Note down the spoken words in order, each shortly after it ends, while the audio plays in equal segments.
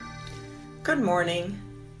Good morning.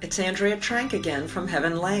 It's Andrea Trank again from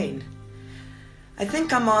Heaven Lane. I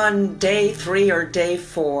think I'm on day 3 or day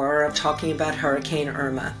 4 of talking about Hurricane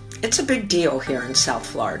Irma. It's a big deal here in South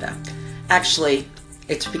Florida. Actually,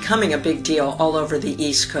 it's becoming a big deal all over the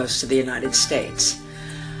East Coast of the United States.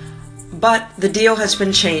 But the deal has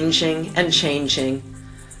been changing and changing.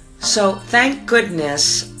 So thank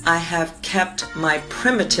goodness I have kept my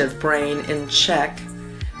primitive brain in check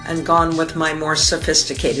and gone with my more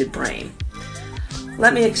sophisticated brain.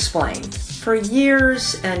 Let me explain. For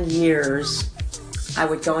years and years, I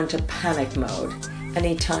would go into panic mode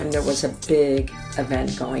anytime there was a big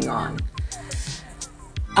event going on.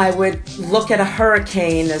 I would look at a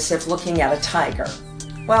hurricane as if looking at a tiger.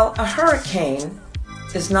 Well, a hurricane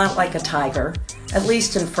is not like a tiger, at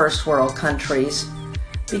least in first world countries,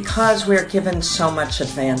 because we're given so much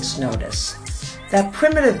advance notice. That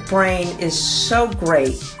primitive brain is so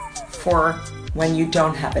great for when you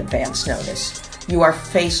don't have advance notice. You are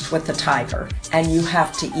faced with a tiger and you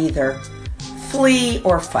have to either flee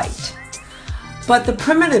or fight. But the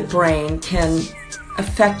primitive brain can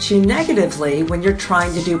affect you negatively when you're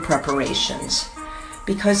trying to do preparations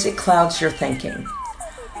because it clouds your thinking.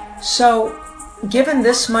 So, given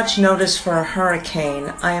this much notice for a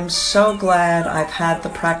hurricane, I am so glad I've had the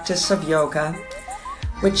practice of yoga,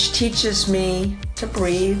 which teaches me to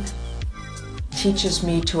breathe, teaches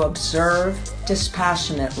me to observe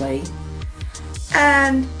dispassionately,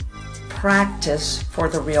 and practice for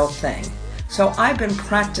the real thing. So I've been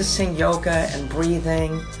practicing yoga and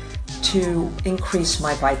breathing to increase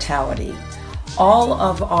my vitality. All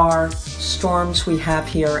of our storms we have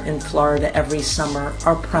here in Florida every summer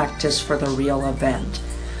are practice for the real event.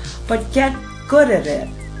 But get good at it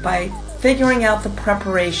by figuring out the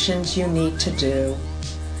preparations you need to do,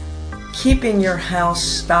 keeping your house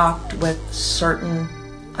stocked with certain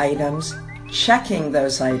items, checking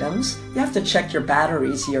those items. You have to check your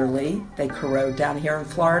batteries yearly. They corrode down here in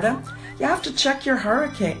Florida. You have to check your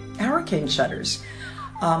hurricane shutters.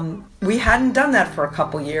 We hadn't done that for a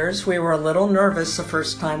couple years. We were a little nervous the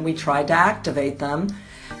first time we tried to activate them.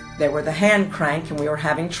 They were the hand crank and we were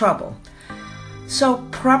having trouble. So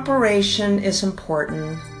preparation is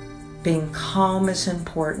important. Being calm is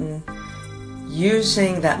important.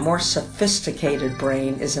 Using that more sophisticated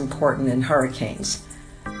brain is important in hurricanes.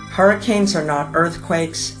 Hurricanes are not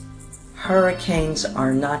earthquakes. Hurricanes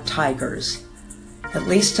are not tigers. At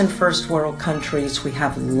least in first world countries, we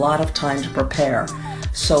have a lot of time to prepare.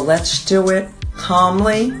 So let's do it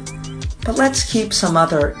calmly, but let's keep some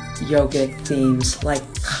other yogic themes like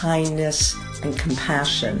kindness and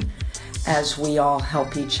compassion as we all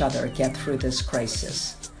help each other get through this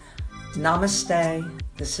crisis. Namaste.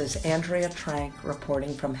 This is Andrea Trank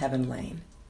reporting from Heaven Lane.